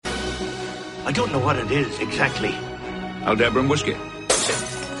I don't know what it is exactly. Aldebaran whiskey.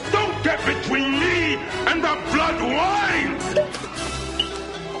 Don't get between me and the blood wine!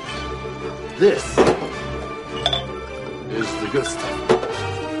 This is the good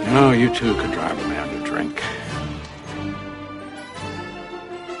stuff. You know, you two could drive a man to drink.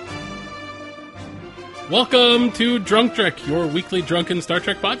 Welcome to Drunk Trek, your weekly drunken Star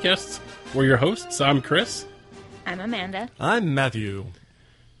Trek podcasts. We're your hosts. I'm Chris. I'm Amanda. I'm Matthew.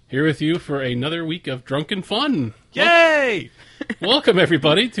 Here with you for another week of drunken fun. Yay! Welcome,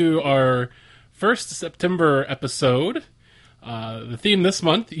 everybody, to our first September episode. The theme this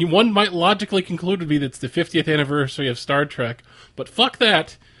month, one might logically conclude would be that it's the 50th anniversary of Star Trek, but fuck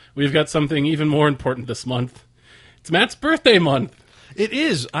that. We've got something even more important this month. It's Matt's birthday month. It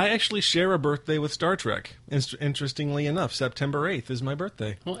is. I actually share a birthday with Star Trek. Interestingly enough, September 8th is my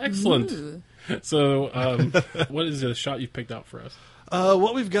birthday. Well, excellent. Ooh. So, what is the shot you've picked out for us?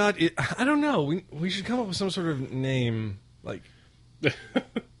 What we've got, I don't know. We should come up with some sort of name. Like,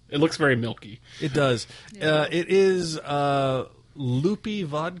 It looks very milky. it does. It is Loopy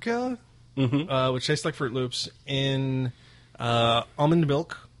Vodka, which tastes like Fruit Loops, in almond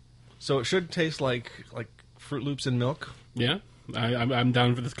milk. So it should taste like Fruit Loops and milk. Yeah, I'm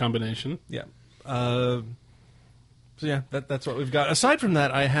down for this combination. Yeah. So yeah, that's what we've got. Aside from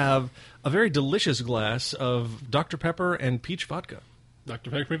that, I have a very delicious glass of Dr. Pepper and peach vodka.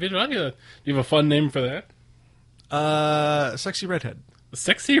 Dr. Pepper Peach Vodka. Do you have a fun name for that? Sexy redhead.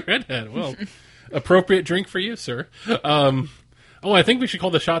 Sexy Redhead. Well, appropriate drink for you, sir. I think we should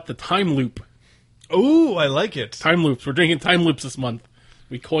call the shot the Time Loop. Ooh, I like it. Time Loops. We're drinking Time Loops this month.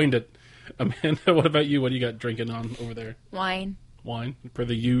 We coined it. Amanda, what about you? What do you got drinking on over there? Wine. Wine, per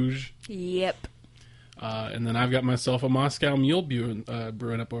the usual. Yep. And then I've got myself a Moscow Mule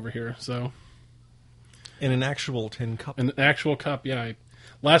brewing up over here. So, In an actual tin cup. an actual cup, yeah.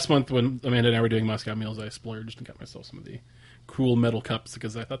 Last month when Amanda and I were doing Moscow Meals, I splurged and got myself some of the cool metal cups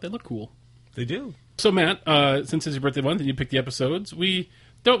because I thought they looked cool. They do. So, Matt, since it's your birthday month and you picked the episodes, we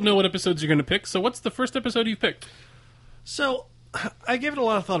don't know what episodes you're going to pick. So, what's the first episode you've picked? So, I gave it a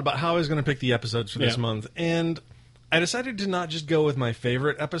lot of thought about how I was going to pick the episodes for this Yeah. month, and I decided to not just go with my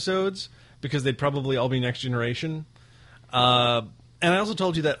favorite episodes, because they'd probably all be Next Generation. And I also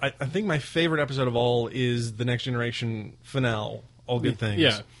told you that I think my favorite episode of all is the Next Generation finale, All Good Things.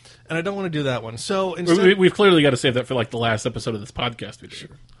 Yeah. And I don't want to do that one. So instead, We've clearly got to save that for like the last episode of this podcast we do.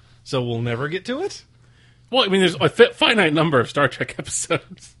 so we'll never get to it? Well, I mean, there's a finite number of Star Trek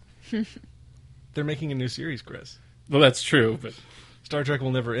episodes. They're making a new series, Chris. Well, that's true, but Star Trek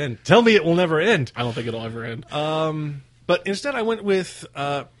will never end. Tell me it will never end. I don't think it'll ever end. But instead I went with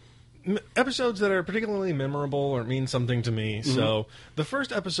episodes that are particularly memorable or mean something to me. So the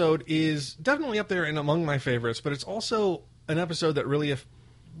first episode is definitely up there and among my favorites, but it's also an episode that really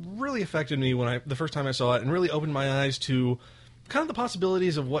affected me when the first time I saw it, and really opened my eyes to kind of the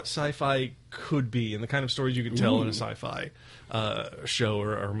possibilities of what sci-fi could be and the kind of stories you could tell in a sci-fi show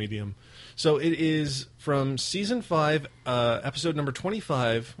or medium. So it is from Season 5, episode number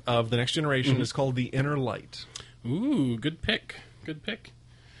 25 of The Next Generation. It's called The Inner Light. Ooh, good pick. Good pick.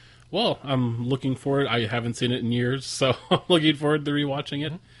 Well, I'm looking forward. I haven't seen it in years, so I'm looking forward to rewatching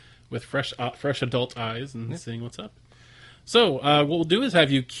it with fresh adult eyes and seeing what's up. So, what we'll do is have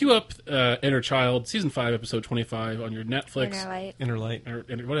you queue up Inner Child, Season 5, Episode 25 on your Netflix. Inner light. Inner Light.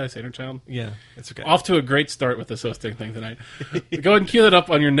 What did I say, Inner Child? Yeah, it's okay. Off to a great start with this hosting thing tonight. Go ahead and queue that up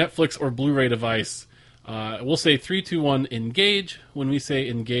on your Netflix or Blu-ray device. We'll say 3, 2, 1, engage. When we say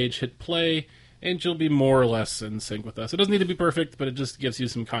engage, hit play, and you'll be more or less in sync with us. It doesn't need to be perfect, but it just gives you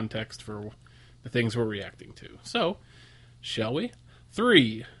some context for the things we're reacting to. So, shall we?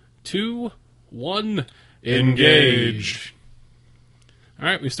 3, 2, 1, engage. All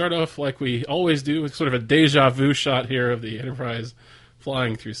right, we start off like we always do with sort of a deja vu shot here of the Enterprise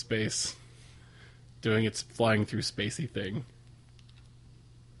flying through space, doing its flying through spacey thing.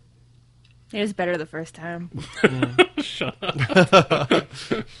 It was better the first time. Shut up.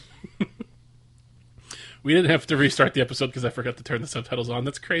 We didn't have to restart the episode because I forgot to turn the subtitles on.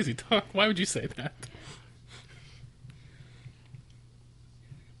 That's crazy talk. Why would you say that?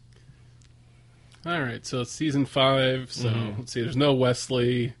 All right, so it's Season 5, so let's see, there's no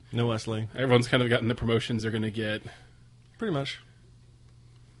Wesley. No Wesley. Everyone's kind of gotten the promotions they're going to get. Pretty much.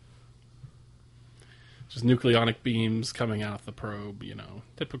 Just nucleonic beams coming out the probe,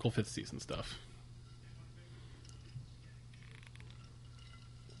 typical 5th season stuff.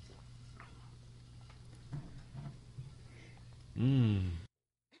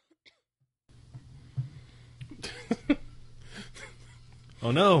 Oh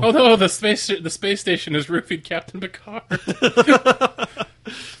no! Oh no! The space station has roofied Captain Picard.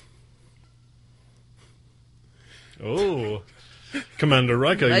 Oh, Commander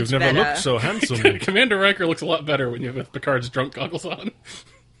Riker, Much you've never better. looked so handsome. Commander Riker looks a lot better when you have Picard's drunk goggles on.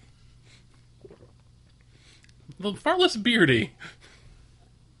 Far less beardy.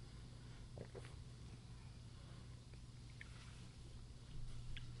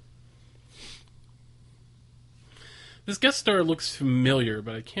 This guest star looks familiar,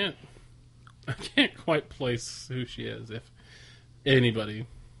 but I can't quite place who she is. If anybody,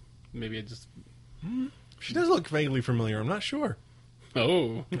 maybe I just. She does look vaguely familiar. I'm not sure.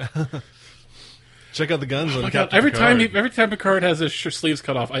 Oh, Check out the guns on my God. Captain Every Picard. time Picard has his sleeves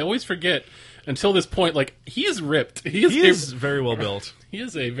cut off, I always forget. Until this point, like he is ripped. He is very well built. He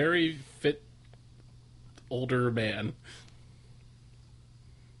is a very fit older man.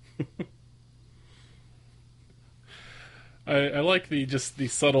 I like the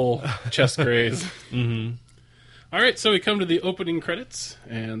subtle chest graze. Mm-hmm. All right, so we come to the opening credits,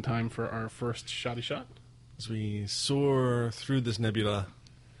 and time for our first shotty shot. As we soar through this nebula.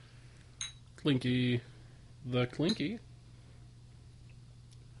 Clinky, the Clinky.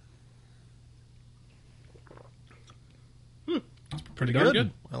 Pretty darn good.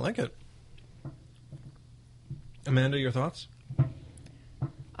 good. I like it. Amanda, your thoughts?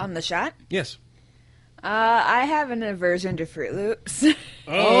 On the shot? Yes. I have an aversion to Fruit Loops.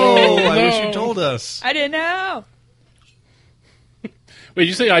 Oh, no. I wish you told us. I didn't know. Wait,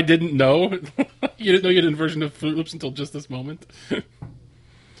 you say I didn't know? You didn't know you had an version of Fruit Loops until just this moment? Well,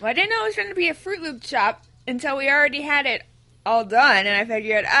 I didn't know it was going to be a Fruit Loop shop until we already had it all done, and I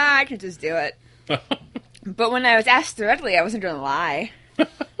figured, I can just do it. But when I was asked directly, I wasn't going to lie.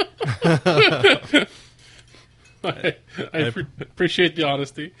 I appreciate the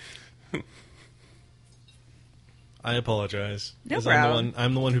honesty. I apologize. No 'Cause problem.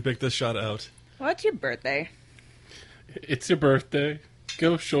 I'm the one who picked this shot out. Well, it's your birthday. It's your birthday.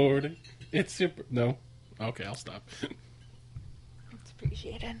 Go shorty. It's your... No? Okay, I'll stop. It's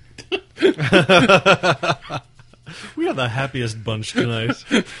appreciated. We are the happiest bunch tonight.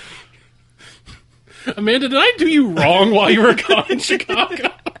 Amanda, did I do you wrong while you were gone in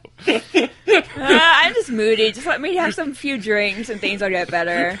Chicago? I'm just moody. Just let me have some few drinks and things will get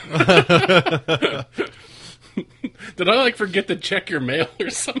better. Did I, forget to check your mail or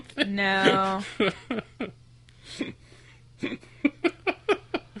something? No.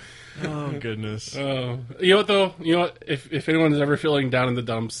 Oh, goodness. You know what, though? You know what? If anyone is ever feeling down in the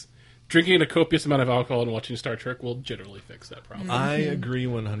dumps, drinking a copious amount of alcohol and watching Star Trek will generally fix that problem. I agree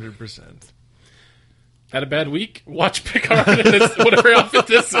 100%. Had a bad week? Watch Picard in this, whatever outfit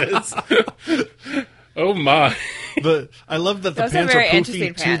this is. Oh, my. I love that the Those are pants are very poofy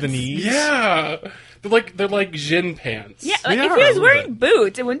interesting to pants. the knees. Yeah. They're like gin pants. Yeah, They if are he a was little wearing bit.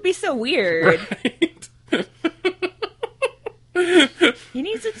 boots, it wouldn't be so weird. Right? He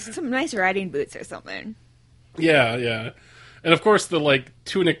needs some nice riding boots or something. Yeah. And of course, the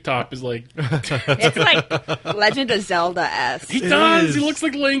tunic top is It's like Legend of Zelda-esque. he It does. is. He looks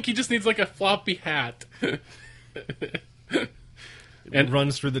like Link. He just needs a floppy hat. And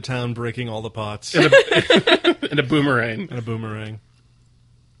runs through the town breaking all the pots. And a boomerang. And a boomerang.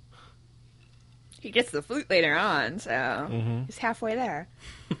 He gets the flute later on, so he's halfway there.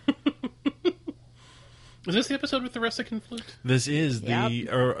 Is this the episode with the Ressican flute? This is Yep.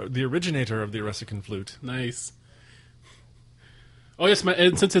 the originator of the Ressican flute. Nice. Oh, yes, Matt,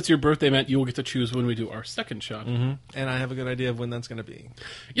 and since it's your birthday, Matt, you will get to choose when we do our second shot. And I have a good idea of when that's going to be.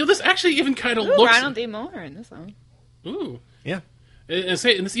 This actually even kind of Ooh, looks... Ronald D. Moore in this one. Ooh. Yeah. And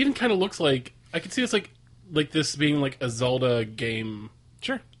this even kind of looks like... I could see this like this being a Zelda game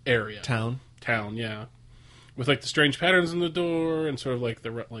Sure. area. Town. Town, yeah. With the strange patterns in the door and sort of the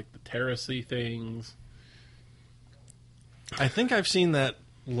terracey things. I think I've seen that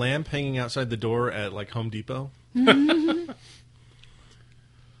lamp hanging outside the door at Home Depot.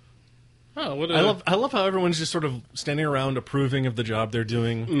 Oh, what I love how everyone's just sort of standing around approving of the job they're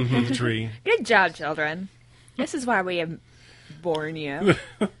doing with the tree. Good job, children. This is why we have born you.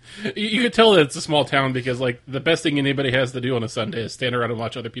 You could tell that it's a small town because the best thing anybody has to do on a Sunday is stand around and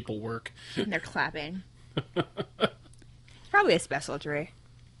watch other people work. And they're clapping. Probably a special tree.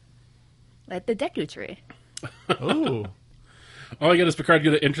 Like the Deku tree. Oh. All I get is Picard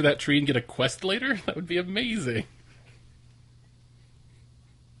going to enter that tree and get a quest later? That would be amazing.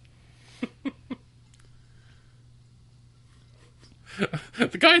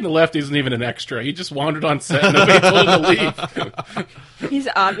 The guy on the left isn't even an extra. He just wandered on set and nobody told him to leave. He's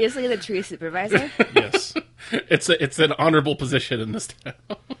obviously the tree supervisor. Yes. It's an honorable position in this town.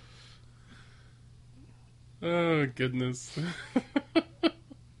 Oh, goodness.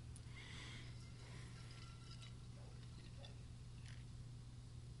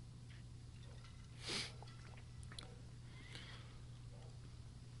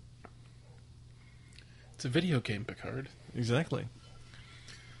 It's a video game, Picard. Exactly.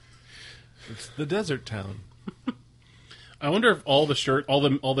 It's the desert town. I wonder if all the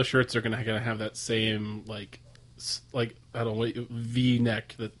shirts are gonna have that same like I don't know V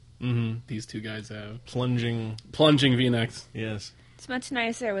neck that these two guys have. Plunging V necks. Yes. It's much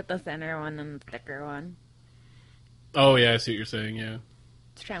nicer with the thinner one than the thicker one. Oh yeah, I see what you're saying. Yeah.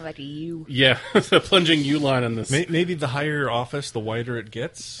 It's kind of like a U. Yeah, the plunging U line on this. Maybe the higher office, the wider it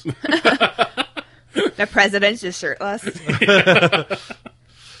gets. The president's just shirtless.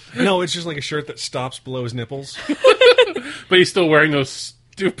 No, it's just like a shirt that stops below his nipples. But he's still wearing those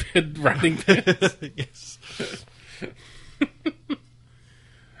stupid riding pants. Yes.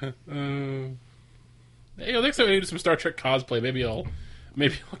 Next time we do some Star Trek cosplay, maybe I'll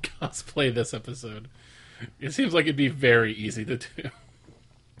cosplay this episode. It seems like it'd be very easy to do.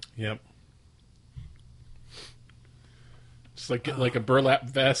 Yep. Just like a burlap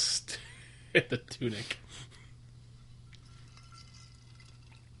vest and the tunic.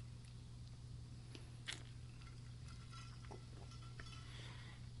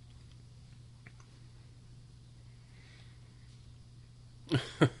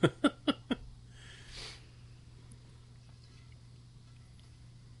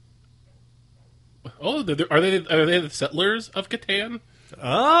 Oh, are they the settlers of Catan?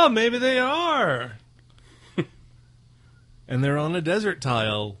 Oh, maybe they are. And they're on a desert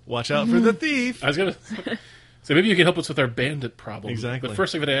tile. Watch out for the thief. I was gonna so maybe you can help us with our bandit problem. Exactly. But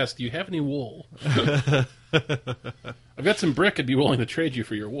first, I'm gonna ask: do you have any wool? I've got some brick. I'd be willing to trade you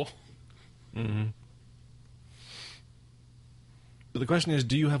for your wool. Mm-hmm. But the question is,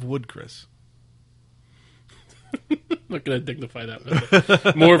 do you have wood, Chris? I'm not going to dignify that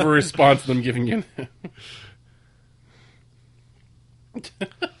with more of a response than I'm giving you.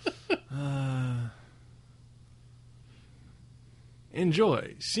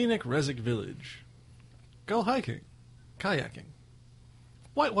 Enjoy scenic Rezik village. Go hiking, kayaking,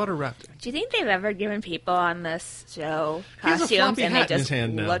 whitewater rafting. Do you think they've ever given people on this show He has a costumes floppy and they hat in his just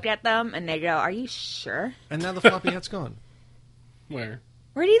hand now. look at them and they go, "Are you sure?" And now the floppy hat's gone. Where?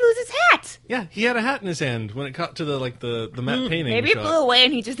 Where did he lose his hat? Yeah, he had a hat in his hand when it caught to the matte painting. Maybe it shot. blew away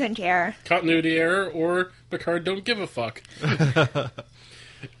and he just didn't care. Continuity error, or Picard don't give a fuck.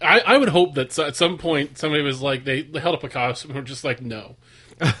 I would hope that at some point somebody was like, they held up a costume and were just like, no.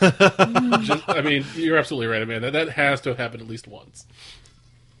 I mean, you're absolutely right, man. That has to have happened at least once.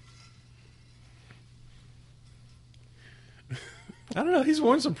 I don't know. He's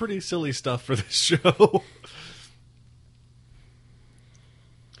worn some pretty silly stuff for this show.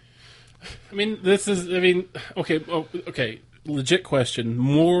 I mean, okay. Legit question: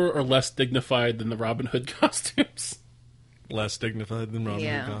 more or less dignified than the Robin Hood costumes? Less dignified than Robin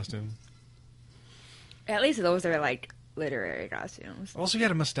Yeah. Hood costume. At least those are like literary costumes. Also, he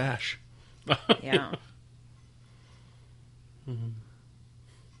had a mustache. Yeah.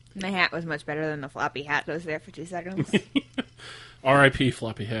 My hat was much better than the floppy hat that was there for 2 seconds. R.I.P.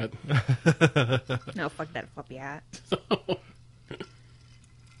 floppy hat. No, fuck that floppy hat.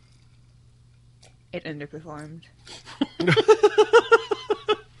 It underperformed.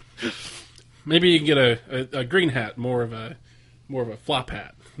 Maybe you can get a green hat, more of a flop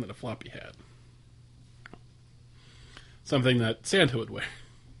hat than a floppy hat. Something that Santa would wear.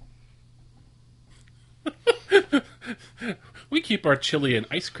 We keep our chili and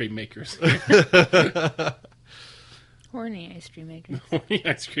ice cream makers. Horny ice cream makers. Horny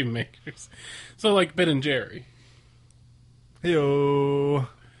ice cream makers. So like Ben and Jerry. Heyo.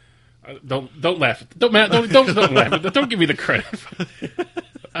 Don't laugh. Don't laugh. Don't give me the credit.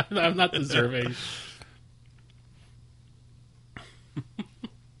 I'm not deserving.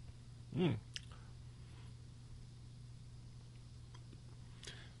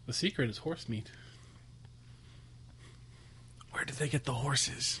 The secret is horse meat. Where did they get the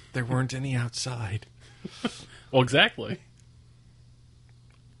horses? There weren't any outside. Well, exactly.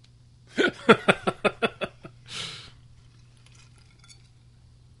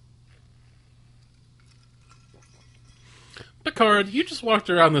 Picard, you just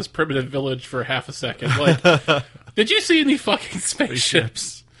walked around this primitive village for half a second. Like, did you see any fucking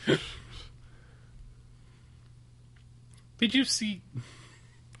spaceships? Did you see...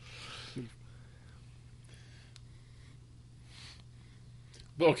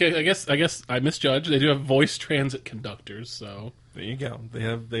 Okay, I guess I misjudged. They do have voice transit conductors, so There you go. They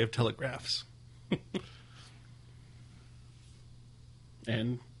have telegraphs.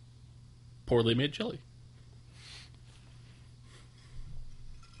 and poorly made chili.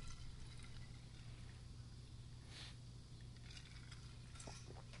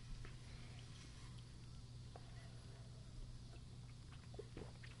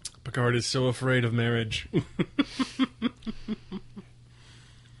 Picard is so afraid of marriage.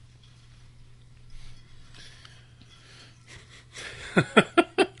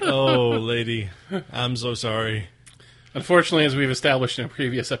 Oh, lady. I'm so sorry. Unfortunately, as we've established in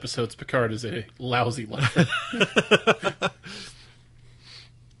previous episodes, Picard is a lousy lover.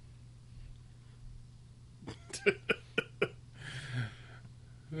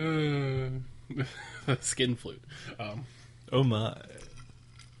 Skin flute. Oh, my.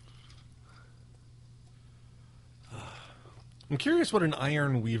 I'm curious what an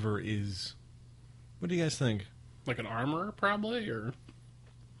iron weaver is. What do you guys think? Like an armorer, probably, or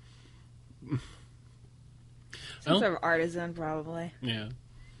Some sort of artisan, probably. yeah,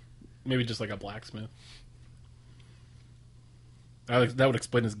 maybe just like a blacksmith. That would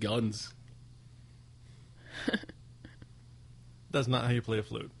explain his guns. That's not how you play a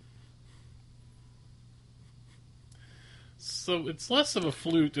flute. So it's less of a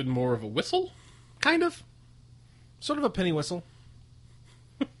flute and more of a whistle. Kind of. Sort of a penny whistle.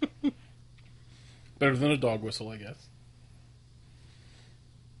 Better than a dog whistle, I guess.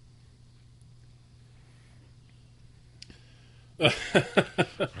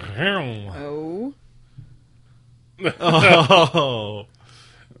 Oh.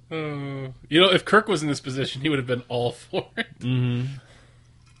 Oh. If Kirk was in this position, he would have been all for it. Mm-hmm.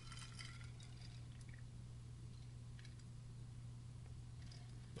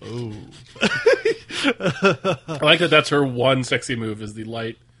 Oh. I like that that's her one sexy move, is the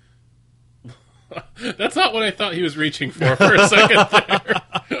light. That's not what I thought he was reaching for a second there.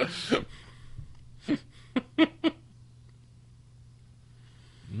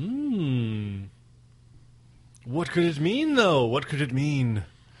 What could it mean, though? What could it mean?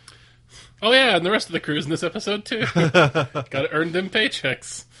 Oh, yeah, and the rest of the crew's in this episode, too. Gotta earn them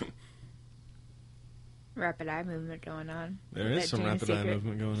paychecks. Rapid eye movement going on. There is That some Jane's rapid eye secret.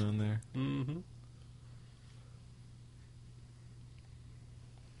 movement going on there. Mm-hmm.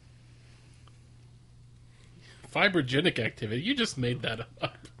 Fibrogenic activity. You just made that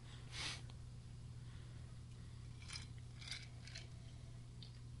up.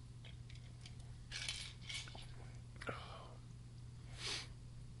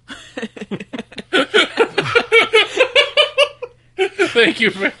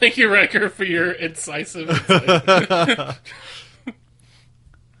 Thank you, Riker, for your incisive insight.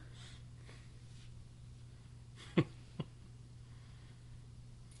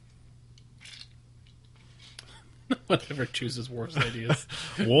 Whatever chooses Worf's ideas.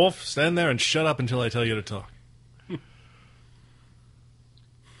 Wolf, stand there and shut up until I tell you to talk.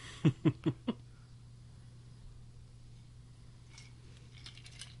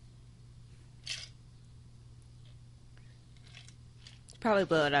 Probably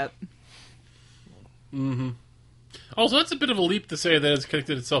blow it up. Mm-hmm. Also, that's a bit of a leap to say that it's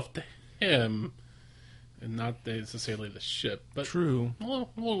connected itself to him, and not necessarily the ship. But True. We'll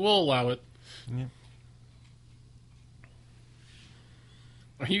allow it. Yeah.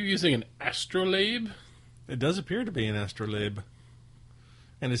 Are you using an astrolabe? It does appear to be an astrolabe.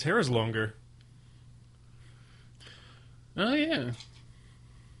 And his hair is longer. Oh, yeah.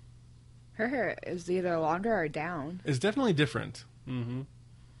 Her hair is either longer or down. It's definitely different. Mm-hmm.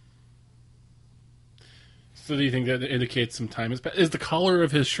 So do you think that indicates some time has passed? Is the collar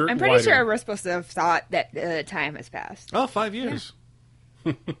of his shirt I'm pretty wider? sure we're supposed to have thought that time has passed. Oh, 5 years.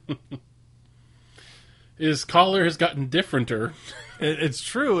 His collar has gotten differenter. It's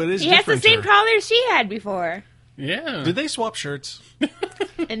true. It is He has the differenter. same collar she had before. Yeah. Did they swap shirts?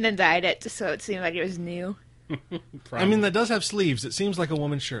 And then dyed it so it seemed like it was new. I mean, that does have sleeves. It seems like a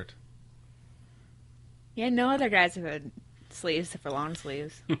woman's shirt. Yeah, no other guys have had sleeves except for long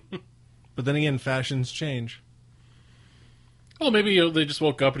sleeves. But then again, fashions change. Well, maybe they just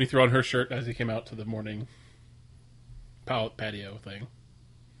woke up and he threw on her shirt as he came out to the morning patio thing.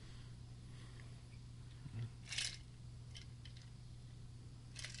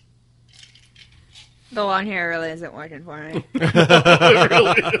 The long hair really isn't working for me. It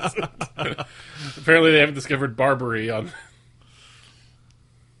really isn't. Apparently they haven't discovered Barbary on...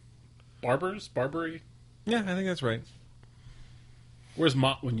 Barbary? Yeah, I think that's right. Where's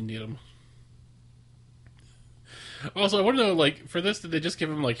Mott when you need him? Also, I want to know, like, for this, did they just give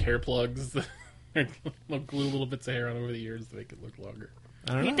him, like, hair plugs? Or glue little bits of hair on over the years to make it look longer?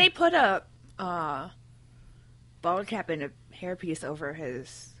 I don't know. If they put a bald cap and a hairpiece over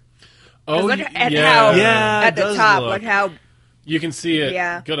his... Oh, look at yeah. how Yeah, at it the does top, look. look how You can see it.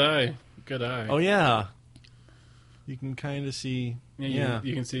 Yeah. Good eye. Good eye. Oh, yeah. You can kind of see... Yeah,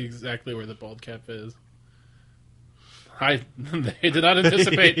 you can see exactly where the bald cap is. They did not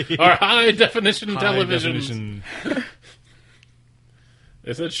anticipate our high definition television.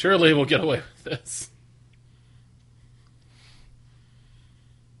 They said, surely we'll get away with this.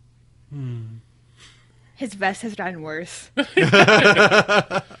 His vest has gotten worse.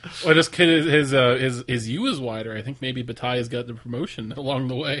 Well, just his U is wider. I think maybe Bataille's got the promotion along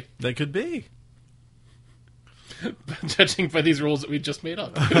the way. That could be. Judging by these rules that we just made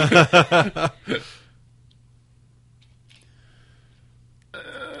up.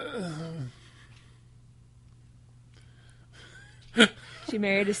 She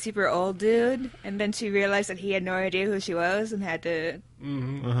married a super old dude, and then she realized that he had no idea who she was and had to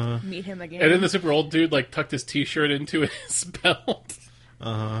meet him again. And then the super old dude tucked his t-shirt into his belt.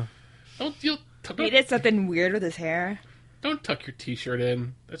 He did something weird with his hair. Don't tuck your t-shirt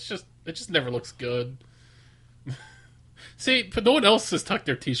in. It just never looks good. See, but no one else has tucked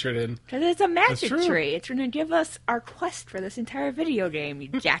their t-shirt in. Because it's a magic true. tree. It's going to give us our quest for this entire video game, you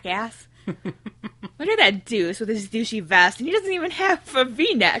jackass. Look at that deuce with his douchey vest, and he doesn't even have a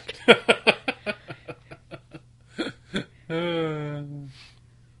V-neck.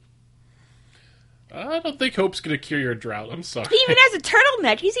 I don't think Hope's going to cure your drought. I'm sorry. He even has a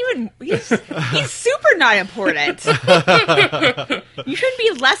turtleneck. He's super not important. You shouldn't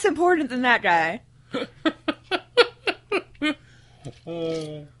be less important than that guy.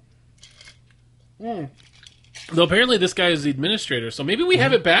 Though apparently this guy is the administrator, so maybe we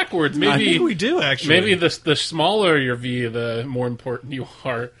have it backwards. Maybe I think we do, actually. Maybe the smaller your V, the more important you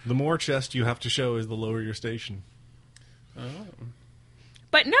are. The more chest you have to show is the lower your station.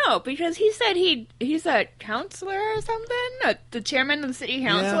 But no, because he said he's a counselor or something? The chairman of the city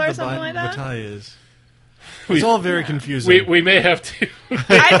council or something like that? Bataille is. It's all very confusing. We may have to.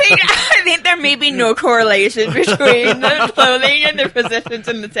 I think there may be no correlation between the clothing and the positions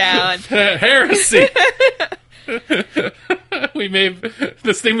in the town. Heresy.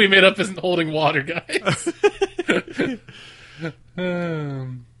 This thing we made up isn't holding water, guys.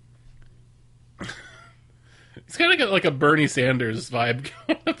 He's kind of got like a Bernie Sanders vibe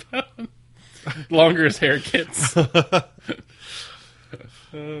going about him. Longer his hair gets.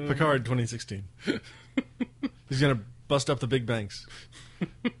 Picard 2016. He's gonna bust up the big banks.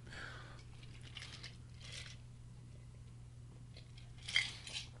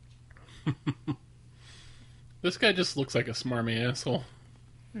 This guy just looks like a smarmy asshole.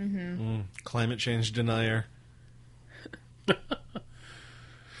 Climate change denier.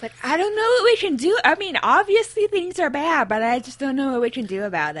 Like, I don't know what we can do. I mean, obviously things are bad, but I just don't know what we can do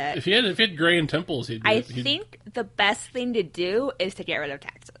about it. If he had gray in temples, he'd. I think the best thing to do is to get rid of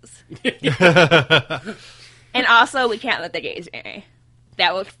taxes. And also, we can't let the gays marry.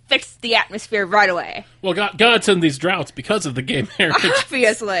 That will fix the atmosphere right away. Well, God sent these droughts because of the gay marriage.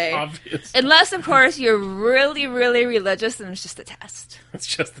 Obviously. Unless, of course, you're really, really religious and it's just a test. It's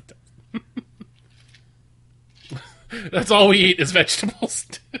just a test. That's all we eat is vegetables.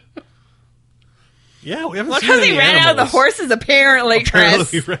 Yeah, we haven't Well, seen because any they ran out of the animals. horses, apparently,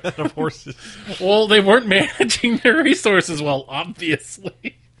 Chris. We ran out of horses. Well, they weren't managing their resources well,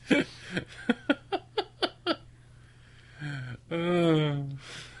 obviously. Though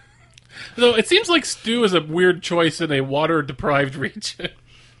it seems like stew is a weird choice in a water-deprived region.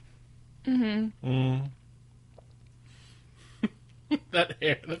 Mm-hmm. That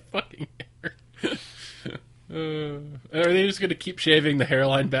hair, that fucking hair. Are they just going to keep shaving the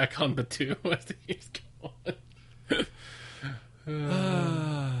hairline back on Batu as the years go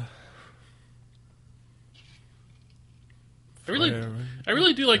on? I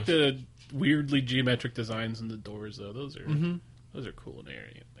really do like the weirdly geometric designs in the doors, though. Those are cool and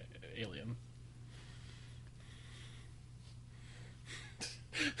alien.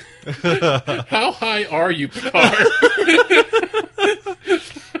 How high are you, Picard?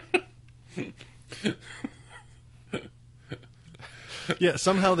 Yeah,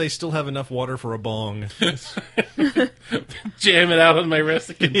 somehow they still have enough water for a bong. Jam it out on my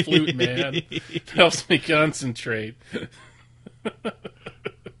Ressican flute, man. It helps me concentrate.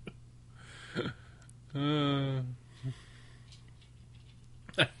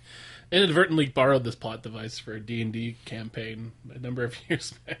 Inadvertently borrowed this plot device for a D&D campaign a number of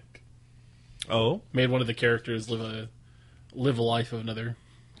years back. Oh? Made one of the characters live a life of another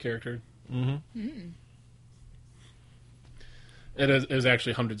character. It was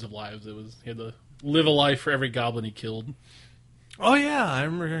actually hundreds of lives. He had to live a life for every goblin he killed. Oh, yeah, I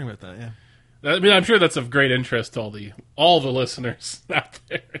remember hearing about that, yeah. I mean, I'm sure that's of great interest to all the listeners out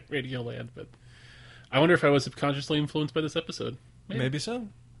there in Radioland, but I wonder if I was subconsciously influenced by this episode. Maybe so.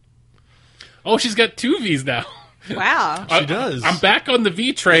 Oh, she's got 2 Vs now. Wow. She does. I'm back on the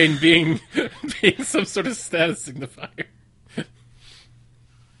V train being some sort of status signifier.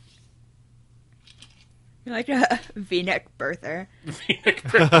 You're like a V-neck birther.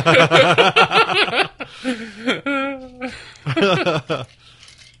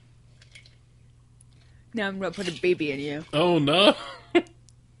 Now I'm gonna put a baby in you. Oh no.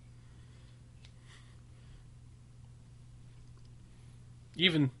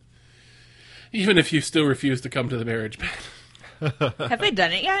 Even if you still refuse to come to the marriage bed. Have they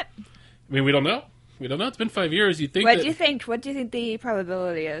done it yet? I mean, we don't know. We don't know. It's been 5 years. You'd think. What do you think the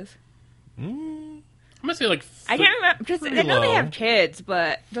probability is? I'm gonna say like. I can't remember because I know they have kids,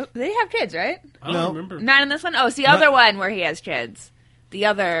 but they have kids, right? I don't remember. Not in this one. Oh, it's the other one where he has kids. The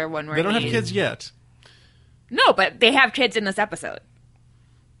other one where They don't have kids yet. No, but they have kids in this episode.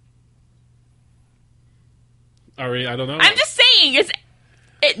 Are we? I don't know. I'm just saying, is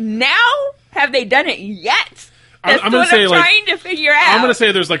it now? Have they done it yet? That's I'm gonna what say, I'm trying to figure out. I'm gonna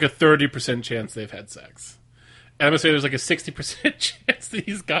say there's like a 30% chance they've had sex. And I'm gonna say there's like a 60% chance that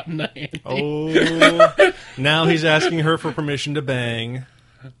he's gotten a handy. Oh, now he's asking her for permission to bang.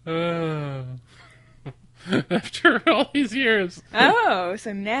 After all these years. Oh,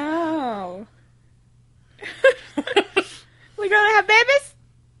 so now we're gonna have babies?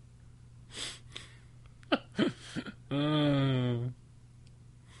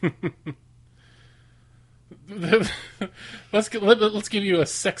 Let's give you a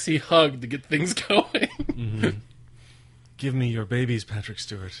sexy hug to get things going. Mm-hmm. Give me your babies, Patrick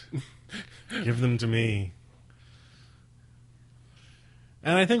Stewart. Give them to me.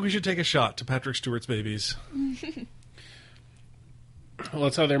 And I think we should take a shot to Patrick Stewart's babies. Well,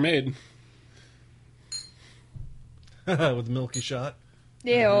 that's how they're made. With a milky shot.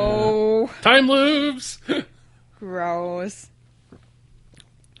 Ew. Time loops. Gross.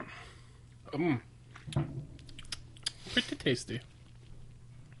 Pretty tasty.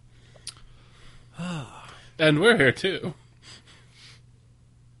 And we're here too.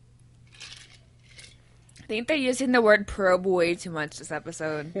 I think they're using the word probe way too much this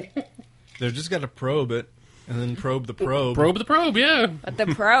episode. They've just got to probe it, and then probe the probe. Probe the probe, yeah. But the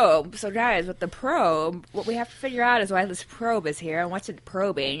probe, so guys, with the probe, what we have to figure out is why this probe is here and what's it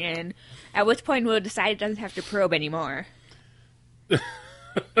probing, and at which point we'll decide it doesn't have to probe anymore.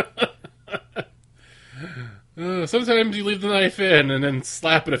 Sometimes you leave the knife in and then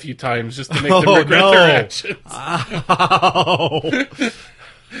slap it a few times just to make them regret their actions. Ow.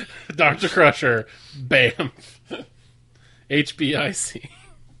 Dr. Crusher. Bam. HBIC.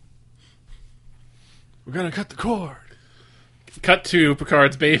 We're gonna cut the cord. Cut to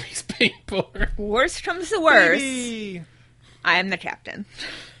Picard's baby's paintboard. Worst comes to worst, Baby. I am the captain.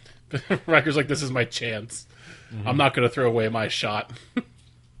 Riker's like, this is my chance. I'm not going to throw away my shot.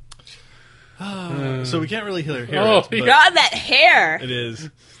 So we can't really hear Oh, it. But God, that hair! it is.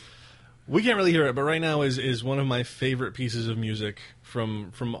 We can't really hear it, but right now is one of my favorite pieces of music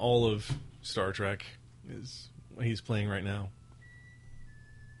from all of Star Trek. Is what he's playing right now.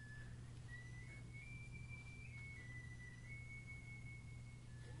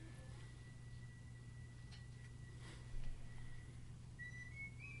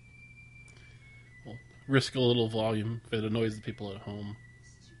 We'll risk a little volume if it annoys the people at home.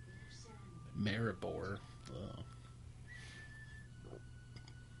 Maribor.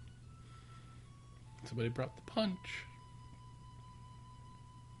 Somebody brought the punch.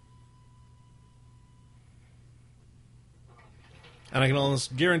 And I can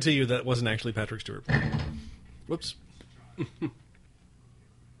almost guarantee you that wasn't actually Patrick Stewart. Whoops.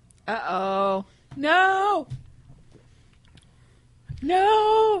 Uh-oh. No!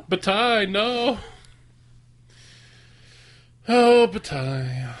 No! Bataille, no! Oh,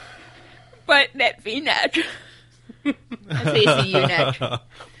 Bataille. But that V-neck. I say it's a U-neck.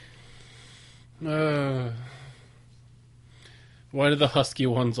 Why do the husky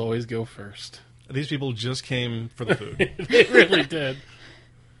ones always go first? These people just came for the food. They really did.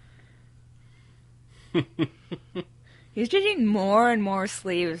 He's getting more and more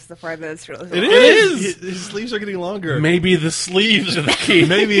sleeves the farther this goes. It is! His sleeves are getting longer. Maybe the sleeves are the key.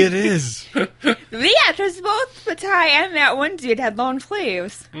 Maybe it is. Yeah, because both Bataille and that one dude had long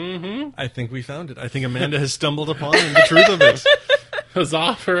sleeves. Mm-hmm. I think we found it. I think Amanda has stumbled upon the truth of it.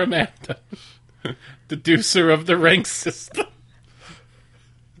 Huzzah for Amanda. Deducer of the rank system.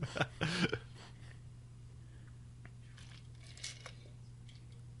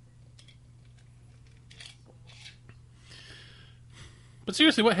 But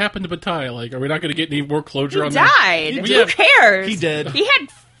seriously, what happened to Bataille? Like, are we not going to get any more closure on that? Died. He Who did. cares? He did. He had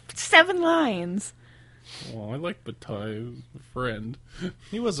 7 lines. Oh, I like Bataille. He was a friend.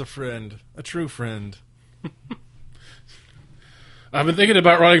 He was a friend. A true friend. I've been thinking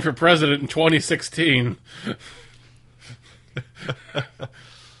about running for president in 2016.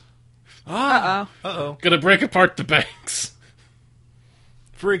 Uh-oh. Gonna break apart the banks.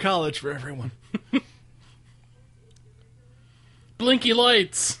 Free college for everyone. Blinky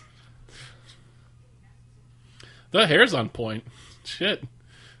lights. The hair's on point. Shit.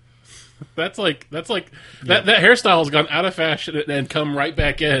 That hairstyle has gone out of fashion and come right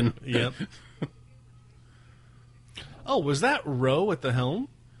back in. Yep. Oh, was that Roe at the helm?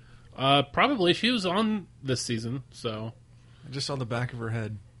 Probably. She was on this season, so. I just saw the back of her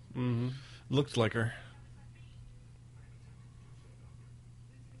head. Mm-hmm. Looked like her.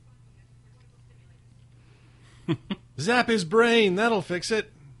 Zap his brain. That'll fix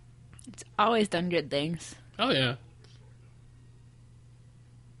it. It's always done good things. Oh, yeah.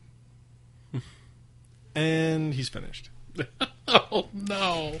 And he's finished. Oh,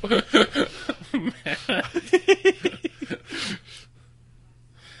 no.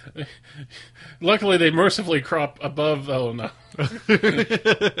 Luckily, they mercifully crop above. Oh, no.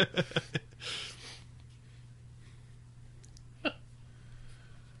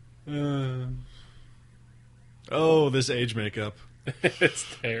 Oh, this age makeup. It's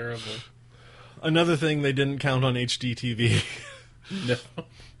terrible. Another thing they didn't count on HD TV. No.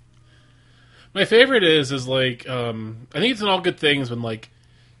 My favorite is like, I think it's in All Good Things when, like,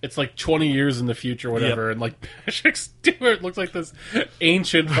 it's like 20 years in the future or whatever, Yep. and like Patrick Stewart looks like this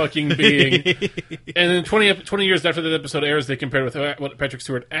ancient fucking being. And then 20 years after that episode airs, they compared with what Patrick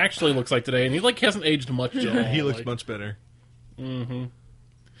Stewart actually looks like today, and he hasn't aged much at all. He looks much better. Mm-hmm.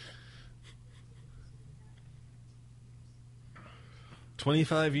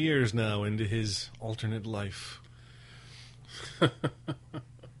 25 years now into his alternate life.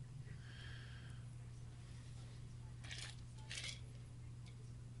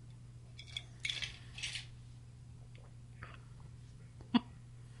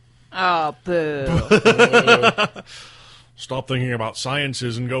 Oh, boo. Stop thinking about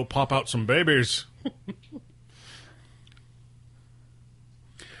sciences and go pop out some babies.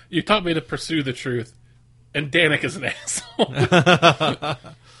 You taught me to pursue the truth, and Danik is an asshole.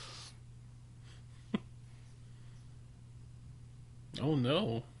 Oh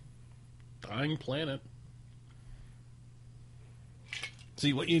no. Dying planet.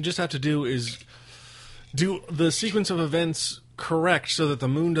 See, what you just have to do is do the sequence of events correct so that the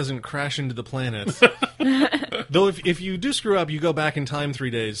moon doesn't crash into the planet. Though if you do screw up, you go back in time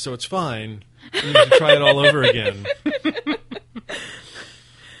 3 days, so it's fine. You have to try it all over again.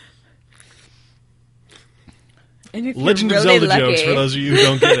 And if Legend you're of really Zelda lucky, jokes for those of you who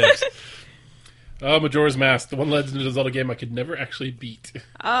don't get it. Majora's Mask, the one Legend of Zelda game I could never actually beat.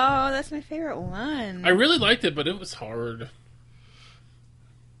 Oh, that's my favorite one. I really liked it, but it was hard.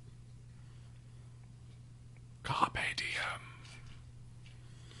 Carpe diem.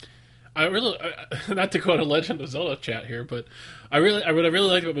 I really, not to go on a Legend of Zelda chat here, but what I really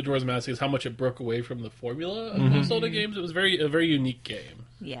liked about Majora's Mask is how much it broke away from the formula of most Zelda games. It was a very unique game.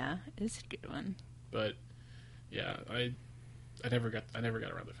 Yeah, it's a good one. But yeah, I never got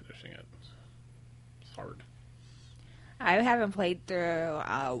around to finishing it. It's hard. I haven't played through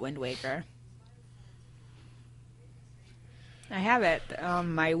Wind Waker. I have it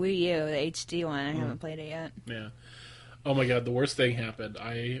on my Wii U, the HD one. I haven't played it yet. Yeah. Oh my god, the worst thing happened.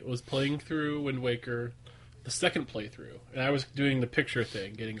 I was playing through Wind Waker, the second playthrough, and I was doing the picture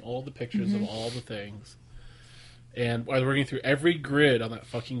thing, getting all the pictures of all the things. And I was working through every grid on that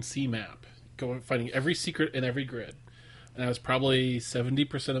fucking sea map, finding every secret in every grid. And I was probably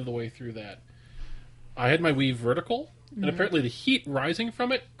 70% of the way through that. I had my Wii vertical, and apparently the heat rising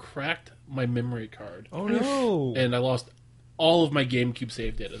from it cracked my memory card. Oh no! And I lost all of my GameCube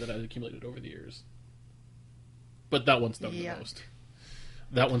save data that I had accumulated over the years. But that one stung the most.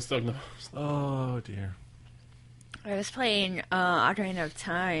 That one stung the most. Oh dear. I was playing Ocarina of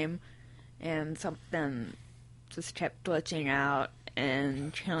Time, and something just kept glitching out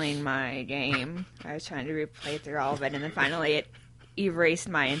and killing my game. I was trying to replay through all of it, and then finally it erased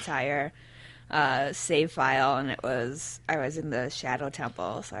my entire save file, and I was in the Shadow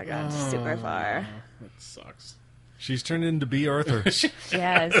Temple, so I got super far. That sucks. She's turned into B. Arthur.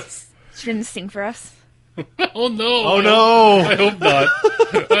 Yes. She didn't sing for us. Oh no! Oh no! I hope not.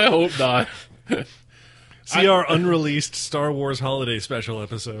 I hope not. See our unreleased Star Wars Holiday Special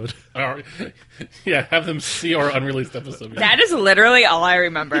episode. Yeah, have them see our unreleased episode. That is literally all I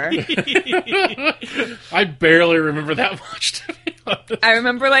remember. I barely remember that much, to be honest. I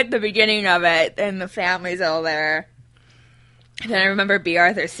remember like the beginning of it, and the family's all there. Then I remember B.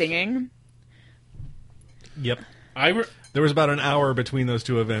 Arthur singing. Yep. There was about an hour between those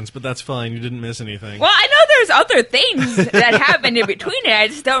two events, but that's fine. You didn't miss anything. Well, I know there's other things that happened in between it. I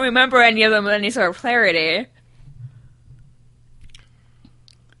just don't remember any of them with any sort of clarity.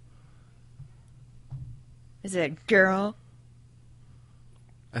 Is it a girl?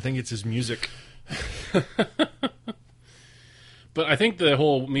 I think it's his music. But I think the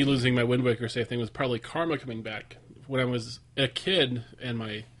whole me losing my Wind Waker save thing was probably karma coming back. When I was a kid and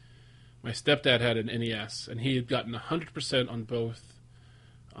my stepdad had an NES, and he had gotten 100% on both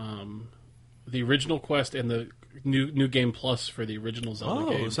the original quest and the new game plus for the original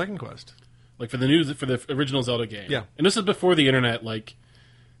Zelda game. Oh, second quest. Like for the original Zelda game. Yeah. And this is before the internet. Like,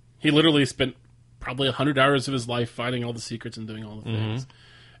 he literally spent probably 100 hours of his life finding all the secrets and doing all the things.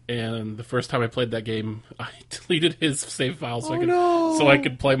 And the first time I played that game, I deleted his save file so I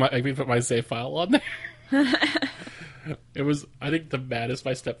could put my save file on there. It was, I think, the maddest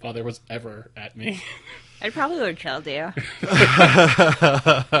my stepfather was ever at me. I probably would have killed you.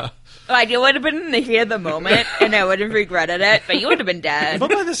 Like, it would have been in the heat of the moment, and I would have regretted it, but you would have been dead. But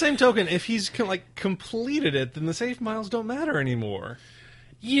by the same token, if he's completed it, then the save files don't matter anymore.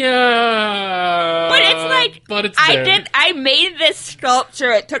 Yeah, But it's like, but it's there. I made this sculpture,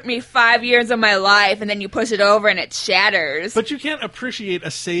 it took me 5 years of my life, and then you push it over and it shatters. But you can't appreciate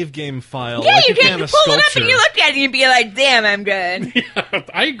a save game file yeah, like you can a pull sculpture. it up and you look at it and you'd be like, damn, I'm good. Yeah,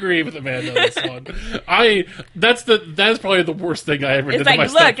 I agree with Amanda on this one. That's probably the worst thing I ever It's did to like, my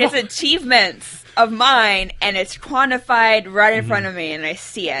look, stepfather. it's achievements of mine, and it's quantified right in front of me, and I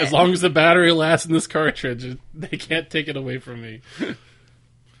see it. As long as the battery lasts in this cartridge, they can't take it away from me.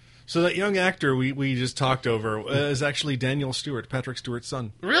 So that young actor we just talked over is actually Daniel Stewart, Patrick Stewart's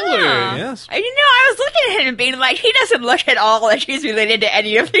son. Really? Yes. You know, I was looking at him and being like, he doesn't look at all like he's related to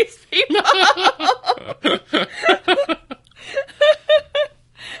any of these people.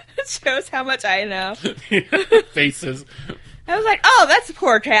 It shows how much I know. Faces. I was like, oh, that's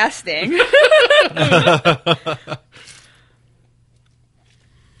poor casting.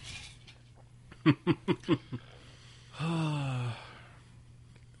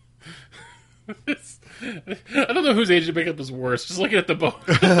 I don't know whose age makeup is worse. Just looking at the both.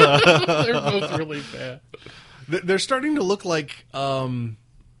 They're both really bad. They're starting to look like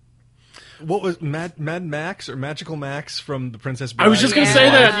what was Mad Max or Magical Max from The Princess Bride? I was just going to say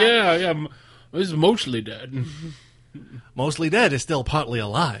Yeah. that. Yeah. He's mostly dead. Mostly dead is still partly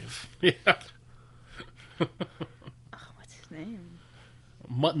alive. Yeah. What's his name?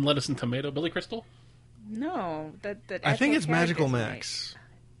 Mutton, lettuce, and tomato. Billy Crystal? No. I think it's Magical character's Max. name.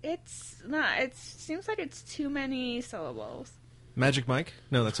 It's not. It seems like it's too many syllables. Magic Mike?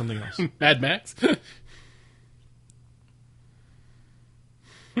 No, that's something else. Mad Max?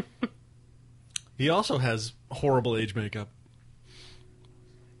 He also has horrible age makeup.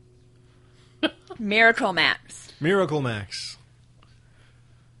 Miracle Max. Miracle Max.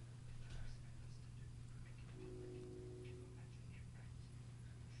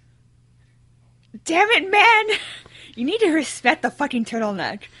 Damn it, man! You need to respect the fucking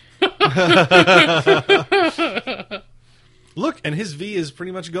turtleneck. Look, and his V is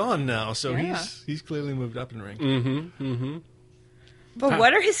pretty much gone now, so Yeah. he's clearly moved up in rank. But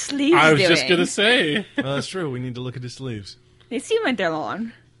what are his sleeves I was doing? just going to say. That's true. We need to look at his sleeves. They seem like they're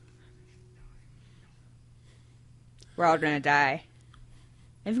long. We're all gonna die.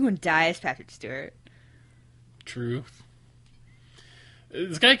 Everyone dies, Patrick Stewart. True.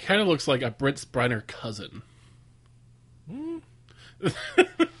 This guy kind of looks like a Brent Spiner cousin. Well,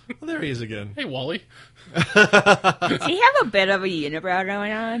 there he is again. Hey, Wally. Does he have a bit of a unibrow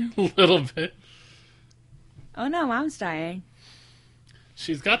going on? A little bit. Oh no, Mom's dying.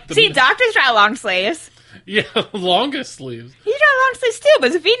 She's got the... See, Doctor's got long sleeves. Yeah, longest sleeves. He's got long sleeves too,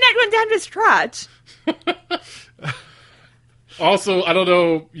 but his V-neck went down to his crotch. Also, I don't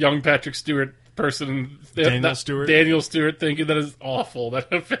know, young Patrick Stewart person... Daniel Stewart? Daniel Stewart thinking that is awful. That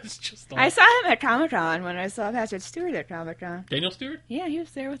it's just awful. I saw him at Comic-Con when I saw Patrick Stewart at Comic-Con. Daniel Stewart? Yeah, he was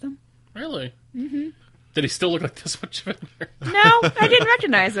there with him. Really? Mm-hmm. Did he still look like this much of a nerd? No, I didn't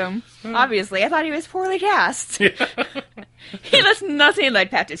recognize him. Obviously, I thought he was poorly cast. He looks nothing like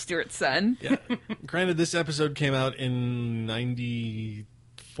Patrick Stewart's son. Yeah. Granted, this episode came out in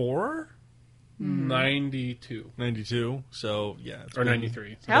 94? 92. 92, so yeah. it's Or been-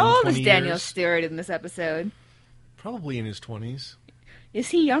 93. it's How been old is 20 Daniel years. Stewart in this episode? Probably in his 20s. Is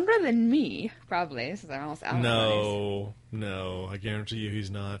he younger than me? Probably, since I'm almost out of my 20s. No, I guarantee you he's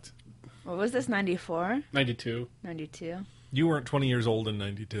not. What was this, 94? 92. 92? You weren't 20 years old in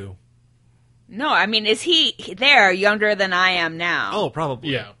 92. No, I mean, is he there younger than I am now? Oh,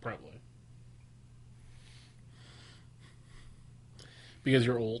 probably. Yeah, probably. Because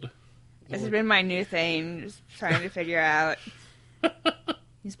you're old. This has been my new thing, just trying to figure out.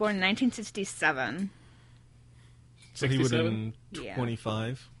 He's born in 1967. So he would have been 67?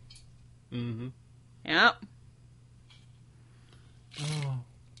 25. Mm-hmm. Yep.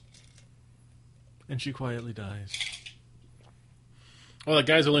 And she quietly dies. Well, that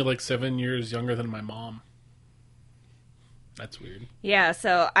guy's only like 7 years younger than my mom. That's weird. Yeah,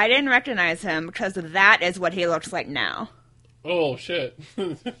 so I didn't recognize him because that is what he looks like now. Oh shit!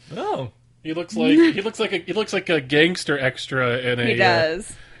 Oh, he looks like a gangster extra in a He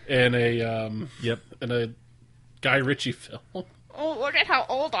does. in a yep. in a Guy Ritchie film. Oh, look at how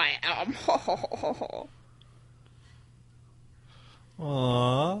old I am.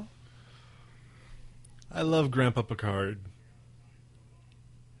 Aww. I love Grandpa Picard.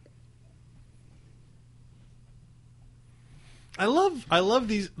 I love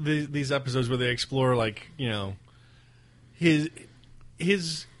these episodes where they explore, like, you know, his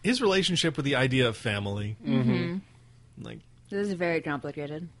relationship with the idea of family. Mm-hmm. Like, This is very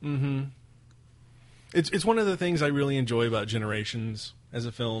complicated. mm-hmm. It's one of the things I really enjoy about Generations as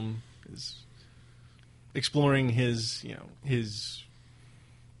a film, is exploring his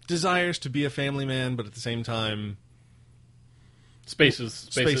desires to be a family man, but at the same time Spaces.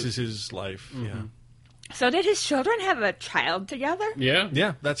 his life. Mm-hmm. Yeah. So did his children have a child together? Yeah.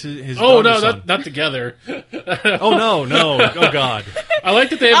 Yeah, that's his Oh no, daughter's son. not together. Oh no! Oh God! I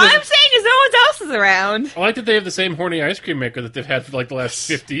like that they All have. I'm saying is no one else is around. I like that they have the same horny ice cream maker that they've had for like the last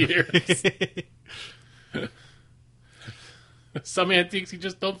 50 years. Some antiques you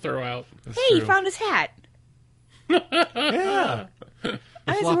just don't throw out. Hey, he found his hat. Yeah. I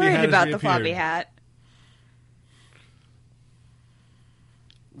was floppy worried hat has about the reappeared. floppy hat.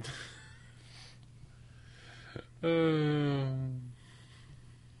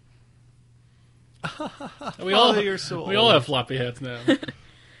 We all you're so we all old. have floppy hats now.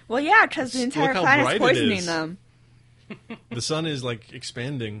 Well, yeah, because the entire Look how planet's bright it poisoning is. them. The sun is like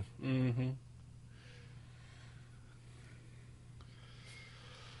expanding. Mm-hmm.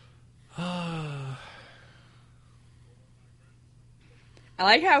 I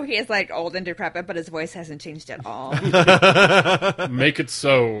like how he is like old and decrepit, but his voice hasn't changed at all. Make it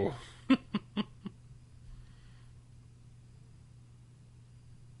so.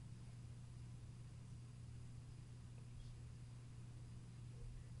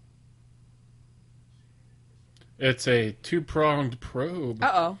 It's a two-pronged probe.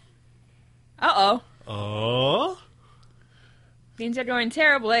 Uh-oh. Uh-oh. Oh. Things are going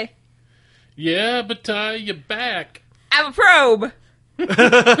terribly. Yeah, but you're back. I have a probe!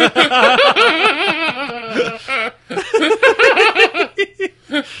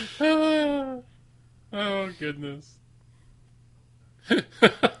 Oh, goodness.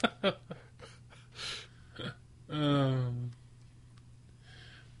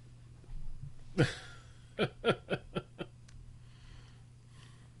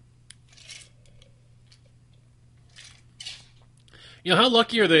 You know, how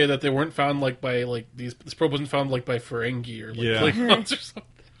lucky are they that they weren't found like by like this probe wasn't found like by Ferengi or like Yeah. Klingons or something.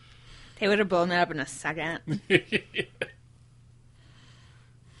 They would have blown it up in a second.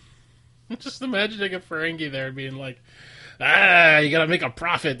 Just imagining a Ferengi there being like, you gotta make a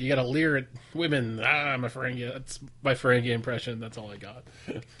profit, you gotta leer at women. I'm a Ferengi. That's my Ferengi impression. That's all I got.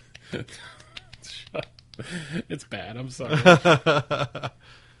 It's bad. I'm sorry.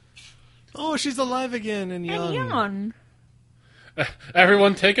 Oh, she's alive again and young. And young.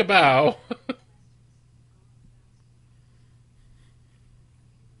 Everyone take a bow.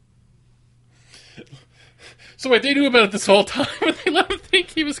 So wait, they knew about it this whole time, but they let him think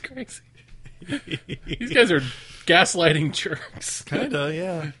he was crazy. These guys are gaslighting jerks. Kinda,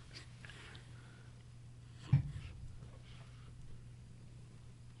 yeah.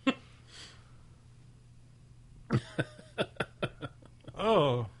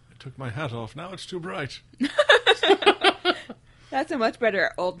 Oh, I took my hat off. Now it's too bright. That's a much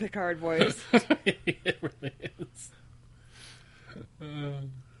better old Picard voice. It really is.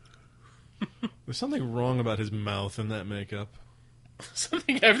 There's something wrong about his mouth in that makeup. There's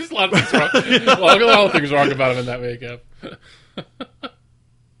a lot of things wrong. A lot of things wrong about him in that makeup.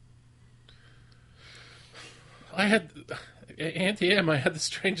 I had Auntie M. I had the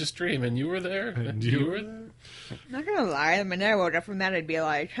strangest dream, and you were there. And you you were there. Not gonna lie, the minute I woke up from that, I'd be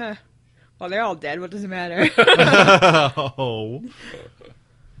like, huh. Well, they're all dead. What does it matter? Oh.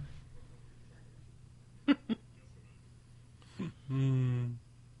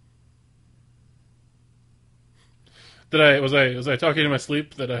 Was I talking in my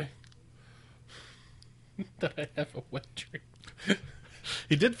sleep that I have a wet dream?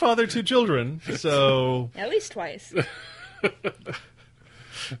 He did father 2 children, so... At least twice.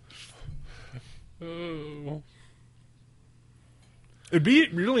 Oh. It'd be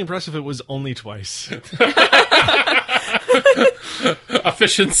really impressive if it was only twice.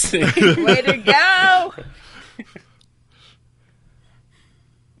 Efficiency. Way to go!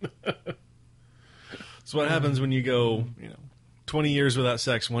 That's what happens when you go, 20 years without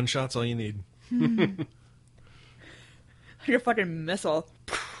sex. One shot's all you need. Your fucking missile.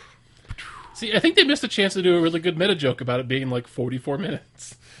 See, I think they missed a chance to do a really good meta joke about it being like 44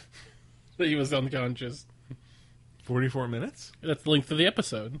 minutes that he was unconscious. 44 minutes? That's the length of the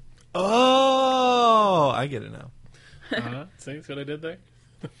episode. Oh, I get it now. See what I did there?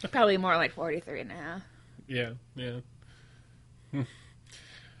 Probably more like 43 and a half. Yeah.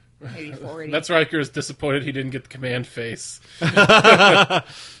 Maybe 40. That's Riker's disappointed he didn't get the command face. Gotta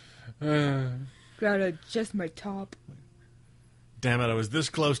adjust my top. Damn it, I was this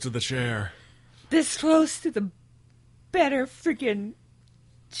close to the chair. This close to the better freaking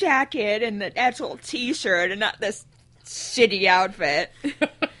jacket and the actual t-shirt and not this shitty outfit.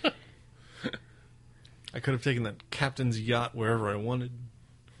 I could have taken that captain's yacht wherever I wanted.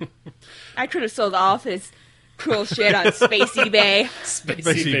 I could have sold off his cool shit on Spacey Bay.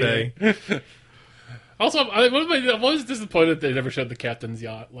 Spacey Bay. Also, I was disappointed they never showed the captain's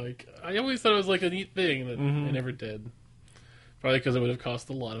yacht. Like, I always thought it was like a neat thing that they never did. Probably because it would have cost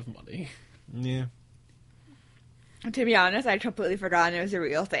a lot of money. Yeah. To be honest, I'd completely forgotten it was a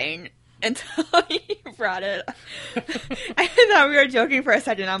real thing until you brought it up. I thought we were joking for a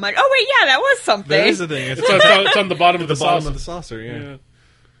second. I'm like, oh wait, yeah, that was something. That is the thing. It's on the bottom of the bottom saucer. of the saucer, yeah.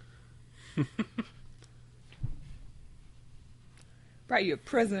 Brought you a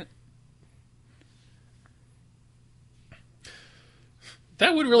present.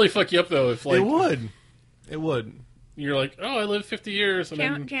 That would really fuck you up, though, if, like... It would. You're like, oh, I lived 50 years,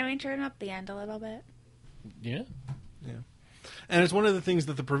 and Can we turn up the end a little bit? Yeah. And it's one of the things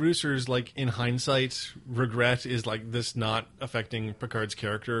that the producers, like, in hindsight, regret is, like, this not affecting Picard's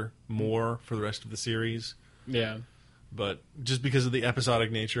character more for the rest of the series. Yeah. But just because of the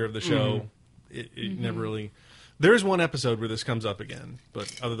episodic nature of the show, it never really... There is one episode where this comes up again,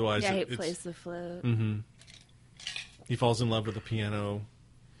 but otherwise... Yeah, he plays the flute. He falls in love with a piano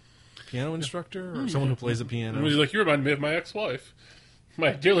instructor or someone who plays the piano. And he's like, you remind me of my ex-wife.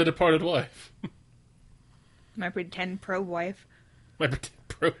 My dearly departed wife. My pretend pro wife. My pretend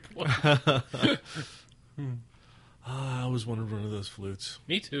pro wife. I always wanted one of those flutes.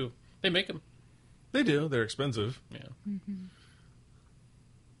 Me too. They make them. They do. They're expensive. Yeah.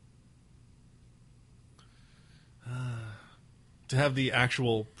 To have the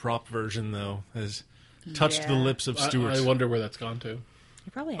actual prop version, though, has touched the lips of Stuart. I wonder where that's gone to. He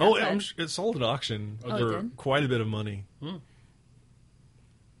probably has It sold at auction it for did? quite a bit of money.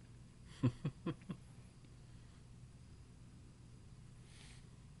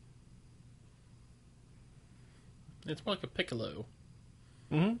 It's more like a piccolo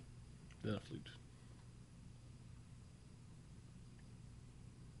Mm-hmm. than a flute.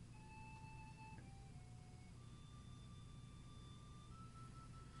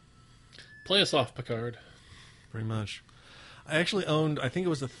 Play us off, Picard. Pretty much. I actually owned, I think it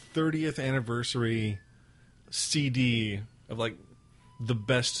was the 30th anniversary CD of, like, the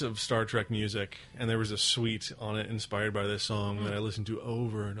best of Star Trek music, and there was a suite on it inspired by this song that I listened to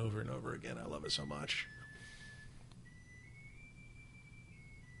over and over and over again. I love it so much.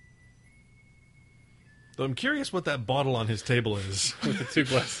 Though I'm curious what that bottle on his table is. With the two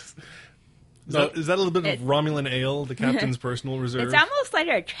glasses. Is that a little bit of Romulan ale, the captain's personal reserve? It's almost like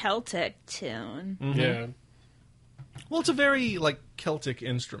a Celtic tune. Yeah. Well, it's a very, like, Celtic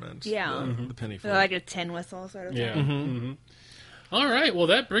instrument. Yeah. The penny flute. Like a tin whistle sort of Yeah. thing. All right. Well,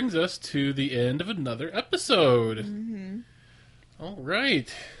 that brings us to the end of another episode. All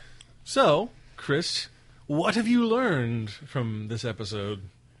right. So, Chris, what have you learned from this episode?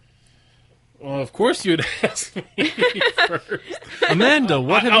 Well, of course you'd ask me first. Amanda,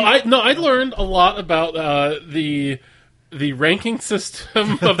 what have you... I learned a lot about the ranking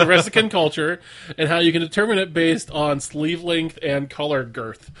system of the Resican culture and how you can determine it based on sleeve length and collar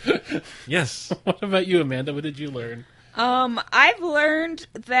girth. Yes. What about you, Amanda? What did you learn? I've learned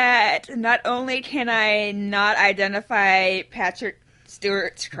that not only can I not identify Patrick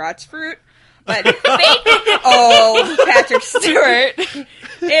Stewart's crotch fruit, but fake old Patrick Stewart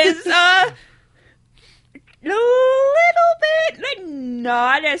is a little bit like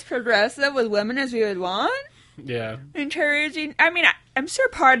not as progressive with women as we would want. Yeah. Encouraging. I mean, I'm sure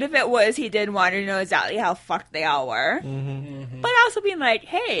part of it was he did want to know exactly how fucked they all were, but also being like,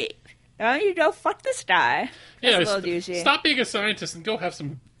 hey, why don't you go fuck this guy? That's a little douchey. Stop being a scientist and go have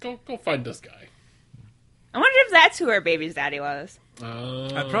some. Go find this guy. I wonder if that's who her baby's daddy was.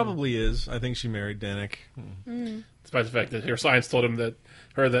 It probably is. I think she married Danik. Despite the fact that her science told him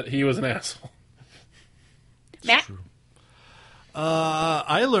that he was an asshole. Matt? True.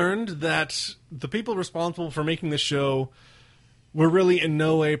 I learned that the people responsible for making this show we're really in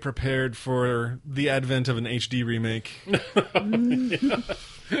no way prepared for the advent of an HD remake.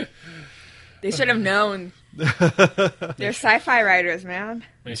 They should have known. They're sci-fi writers, man.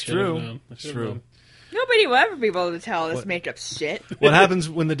 It's true. It's true. Nobody will ever be able to tell this makeup shit. What happens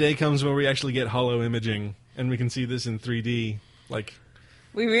when the day comes where we actually get hollow imaging and we can see this in 3D, like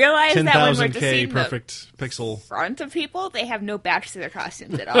We realize that when we're just 10,000K seeing perfect pixel. the front of people, they have no backs to their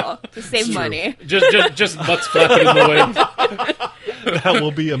costumes at all to save money. Just butts flapping in the wind. That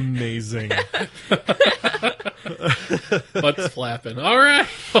will be amazing. Butts flapping. All right.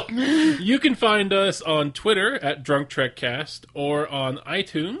 You can find us on Twitter at Drunk Trek Cast or on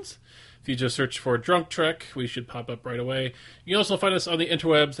iTunes. If you just search for Drunk Trek, we should pop up right away. You can also find us on the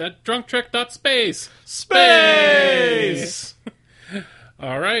interwebs at drunktrek.space. Space!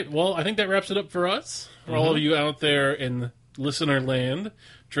 All right. Well, I think that wraps it up for us. For all of you out there in listener land,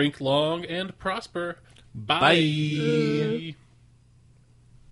 drink long and prosper. Bye. Bye.